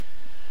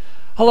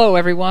Hello,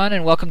 everyone,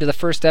 and welcome to the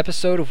first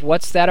episode of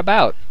What's That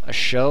About? A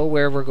show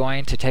where we're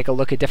going to take a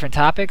look at different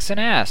topics and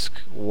ask,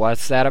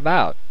 what's that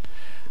about?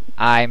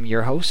 I'm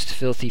your host,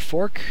 Filthy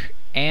Fork,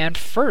 and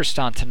first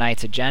on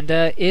tonight's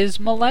agenda is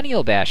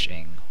millennial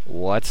bashing.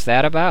 What's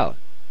that about?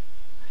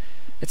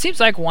 It seems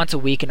like once a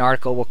week an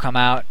article will come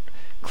out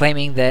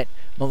claiming that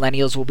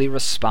millennials will be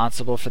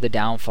responsible for the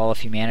downfall of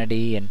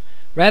humanity, and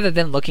rather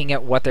than looking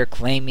at what they're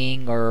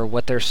claiming or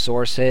what their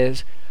source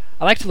is,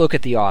 I like to look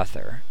at the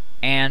author.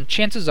 And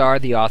chances are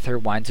the author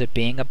winds up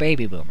being a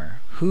baby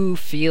boomer who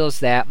feels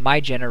that my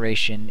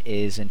generation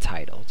is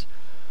entitled.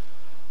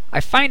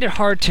 I find it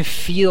hard to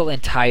feel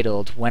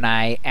entitled when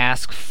I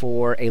ask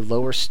for a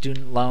lower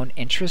student loan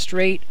interest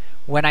rate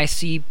when I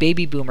see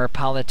baby boomer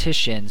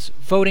politicians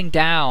voting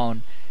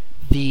down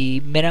the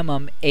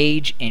minimum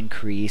age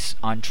increase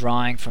on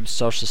drawing from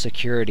Social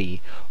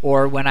Security,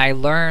 or when I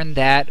learn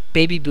that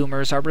baby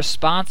boomers are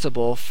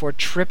responsible for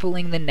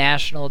tripling the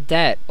national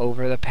debt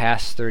over the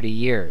past 30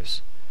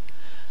 years.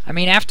 I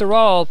mean, after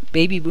all,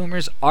 baby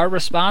boomers are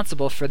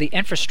responsible for the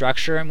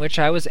infrastructure in which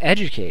I was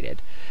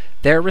educated.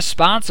 They're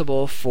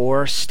responsible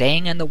for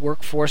staying in the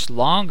workforce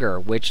longer,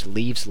 which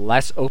leaves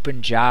less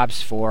open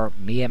jobs for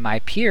me and my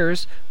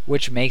peers,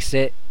 which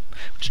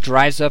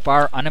drives up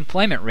our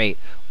unemployment rate,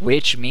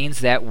 which means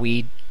that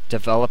we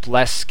develop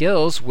less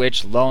skills,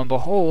 which, lo and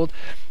behold,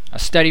 a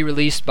study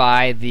released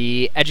by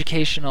the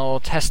Educational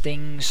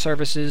Testing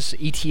Services,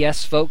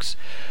 ETS folks,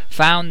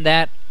 found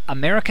that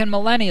American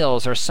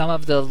millennials are some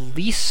of the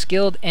least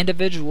skilled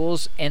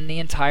individuals in the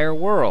entire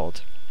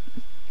world.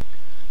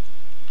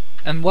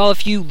 And well,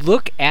 if you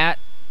look at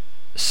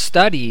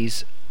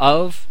studies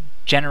of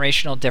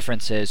generational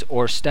differences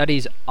or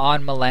studies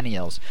on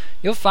millennials,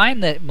 you'll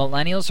find that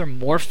millennials are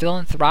more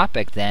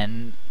philanthropic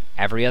than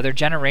every other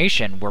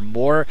generation. We're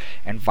more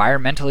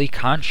environmentally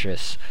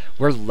conscious.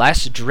 We're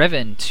less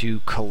driven to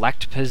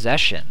collect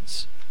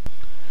possessions.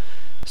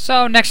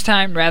 So next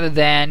time, rather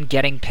than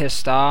getting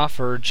pissed off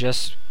or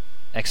just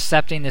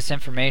accepting this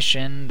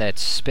information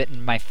that's spit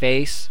in my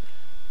face,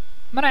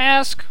 I'm going to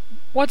ask,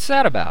 what's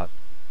that about?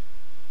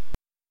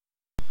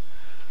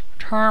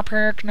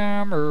 Topic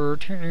number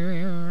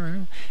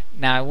 2.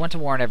 Now, I want to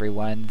warn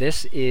everyone,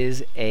 this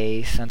is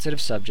a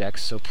sensitive subject,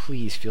 so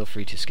please feel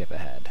free to skip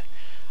ahead.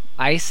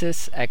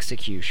 ISIS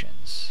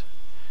executions.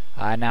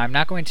 Now, I'm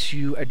not going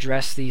to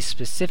address these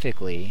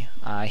specifically.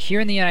 Here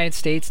in the United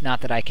States,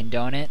 not that I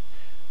condone it,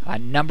 a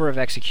number of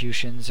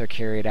executions are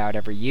carried out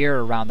every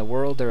year around the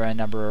world. There are a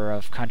number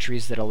of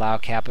countries that allow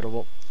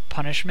capital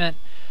punishment.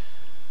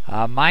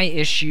 My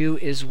issue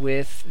is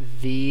with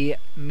the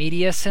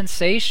media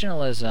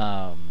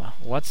sensationalism.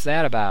 What's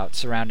that about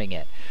surrounding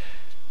it?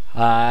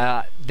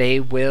 They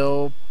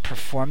will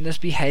perform this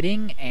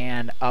beheading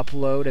and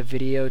upload a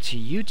video to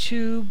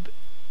YouTube,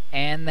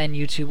 and then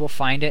YouTube will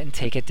find it and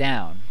take it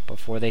down.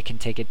 Before they can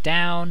take it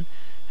down,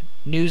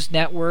 news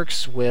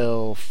networks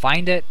will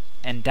find it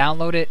and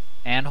download it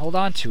and hold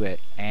on to it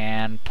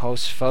and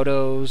post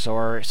photos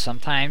or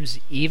sometimes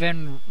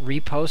even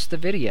repost the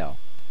video.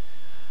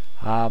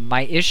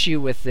 My issue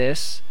with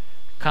this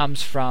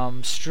comes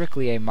from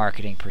strictly a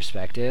marketing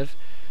perspective.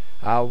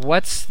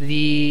 What's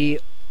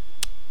the,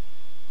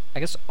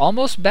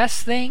 almost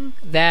best thing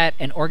that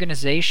an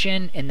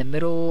organization in the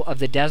middle of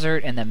the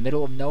desert, in the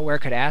middle of nowhere,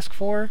 could ask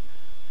for?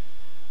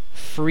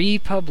 Free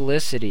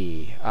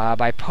publicity.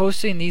 By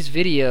posting these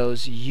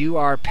videos, you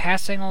are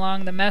passing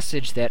along the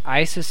message that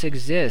ISIS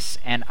exists,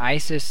 and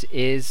ISIS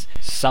is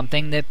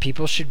something that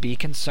people should be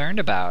concerned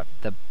about.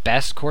 The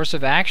best course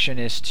of action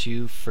is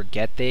to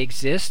forget they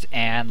exist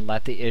and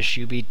let the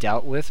issue be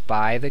dealt with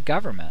by the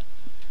government.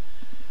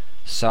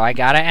 So I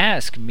gotta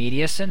ask,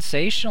 media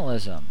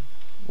sensationalism,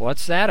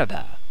 what's that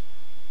about?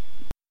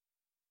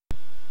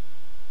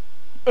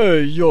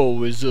 Hey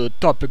yo, is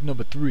topic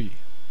number 3.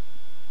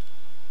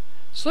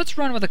 So let's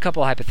run with a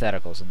couple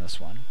hypotheticals in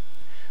this one.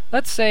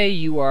 Let's say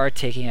you are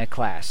taking a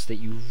class that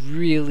you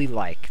really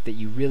like, that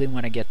you really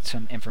want to get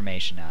some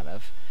information out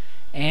of,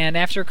 and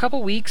after a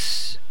couple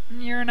weeks,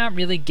 you're not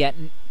really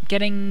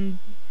getting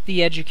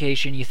the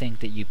education you think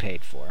that you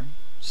paid for.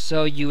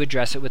 So you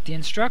address it with the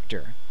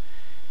instructor.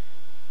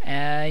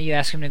 You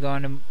ask him to go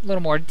into a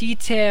little more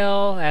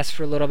detail, ask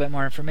for a little bit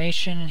more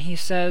information, and he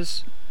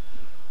says,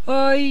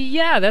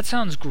 yeah, that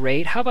sounds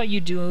great. How about you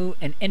do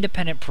an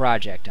independent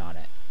project on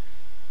it?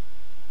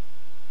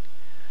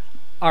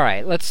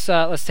 Alright, let's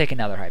take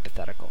another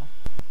hypothetical.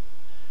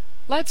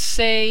 Let's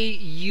say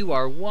you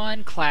are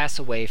one class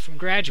away from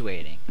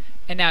graduating.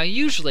 And now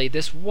usually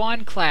this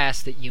one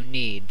class that you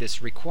need,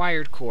 this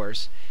required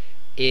course,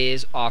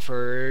 is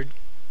offered,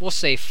 we'll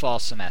say, fall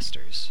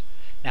semesters.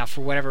 Now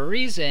for whatever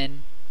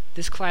reason,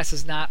 this class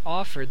is not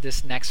offered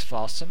this next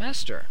fall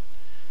semester.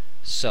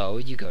 So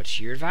you go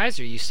to your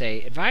advisor, you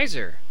say,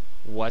 "Advisor,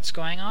 what's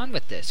going on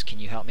with this? Can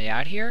you help me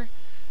out here?"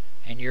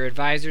 And your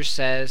advisor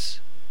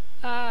says,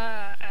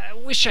 I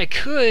wish I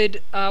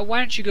could. Why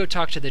don't you go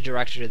talk to the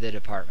director of the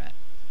department?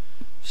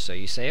 So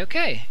you say,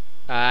 okay.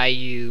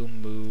 You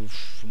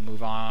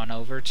move on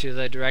over to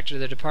the director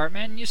of the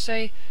department and you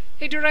say,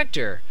 "Hey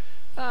director,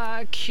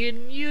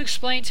 Can you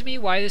explain to me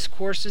why this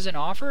course isn't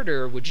offered,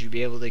 or would you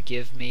be able to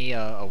give me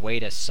a way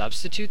to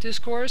substitute this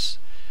course?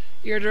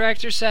 Your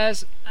director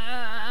says,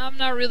 I'm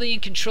not really in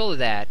control of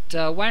that.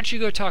 Why don't you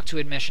go talk to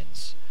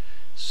admissions?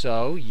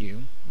 So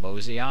you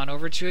mosey on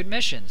over to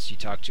admissions. You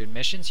talk to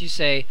admissions. You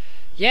say,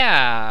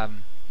 yeah,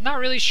 I'm not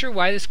really sure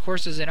why this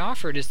course isn't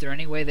offered. Is there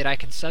any way that I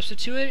can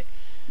substitute it?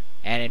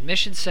 And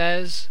admissions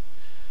says,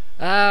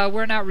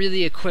 we're not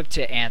really equipped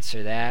to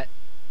answer that.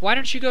 Why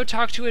don't you go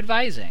talk to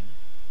advising?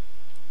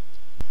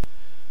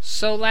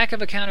 So lack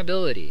of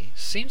accountability.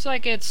 Seems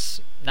like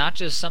it's not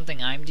just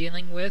something I'm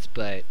dealing with,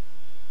 but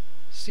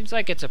seems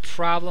like it's a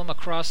problem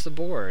across the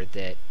board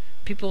that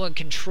people in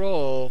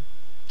control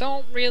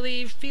don't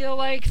really feel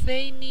like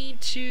they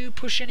need to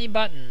push any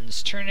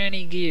buttons, turn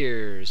any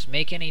gears,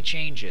 make any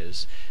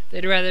changes.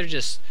 They'd rather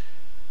just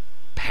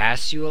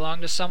pass you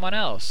along to someone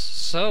else.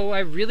 So I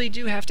really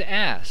do have to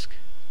ask,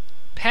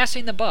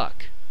 passing the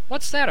buck,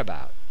 what's that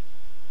about?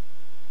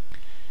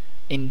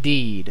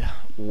 Indeed,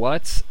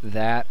 what's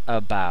that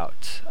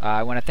about?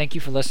 I want to thank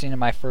you for listening to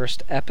my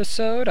first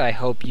episode. I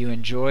hope you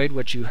enjoyed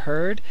what you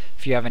heard.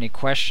 If you have any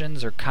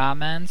questions or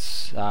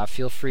comments,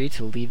 feel free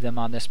to leave them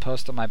on this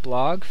post on my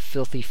blog,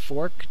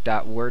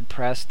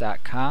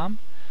 filthyfork.wordpress.com.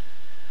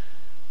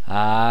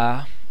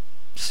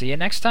 See you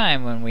next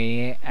time when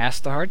we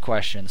ask the hard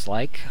questions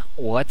like,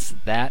 what's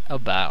that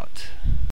about?